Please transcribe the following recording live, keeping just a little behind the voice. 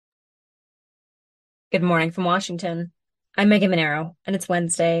Good morning from Washington. I'm Megan Mineiro, and it's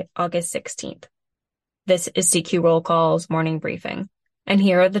Wednesday, August 16th. This is CQ Roll Call's morning briefing, and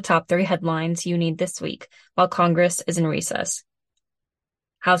here are the top 3 headlines you need this week while Congress is in recess.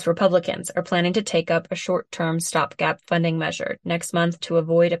 House Republicans are planning to take up a short-term stopgap funding measure next month to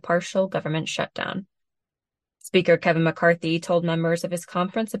avoid a partial government shutdown. Speaker Kevin McCarthy told members of his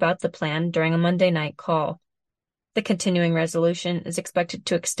conference about the plan during a Monday night call. The continuing resolution is expected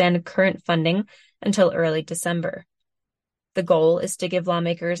to extend current funding until early December. The goal is to give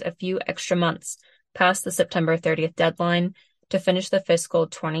lawmakers a few extra months past the September 30th deadline to finish the fiscal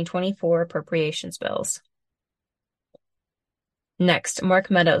 2024 appropriations bills. Next, Mark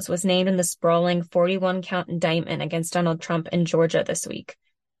Meadows was named in the sprawling 41-count indictment against Donald Trump in Georgia this week.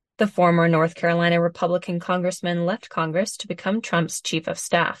 The former North Carolina Republican congressman left Congress to become Trump's chief of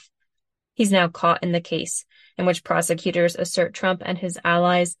staff. He's now caught in the case, in which prosecutors assert Trump and his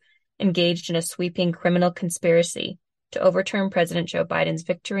allies engaged in a sweeping criminal conspiracy to overturn President Joe Biden's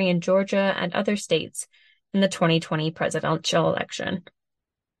victory in Georgia and other states in the 2020 presidential election.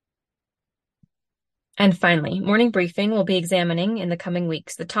 And finally, Morning Briefing will be examining in the coming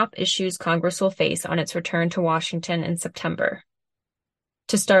weeks the top issues Congress will face on its return to Washington in September.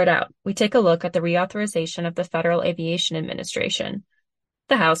 To start out, we take a look at the reauthorization of the Federal Aviation Administration.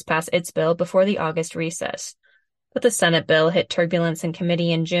 The House passed its bill before the August recess, but the Senate bill hit turbulence in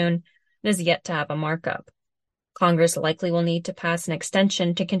committee in June and is yet to have a markup. Congress likely will need to pass an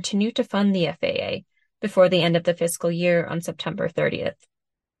extension to continue to fund the FAA before the end of the fiscal year on September 30th.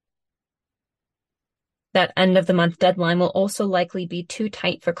 That end-of-the-month deadline will also likely be too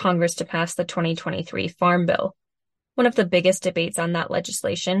tight for Congress to pass the 2023 Farm Bill. One of the biggest debates on that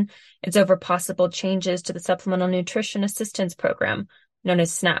legislation is over possible changes to the Supplemental Nutrition Assistance Program, known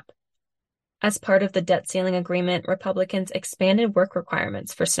as SNAP. As part of the debt ceiling agreement, Republicans expanded work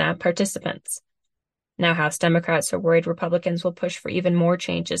requirements for SNAP participants. Now House Democrats are worried Republicans will push for even more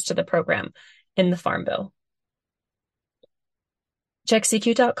changes to the program in the Farm Bill. Check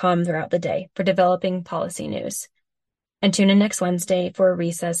CQ.com throughout the day for developing policy news. And tune in next Wednesday for a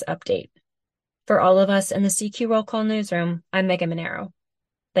recess update. For all of us in the CQ Roll Call newsroom, I'm Megan Mineiro.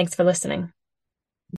 Thanks for listening.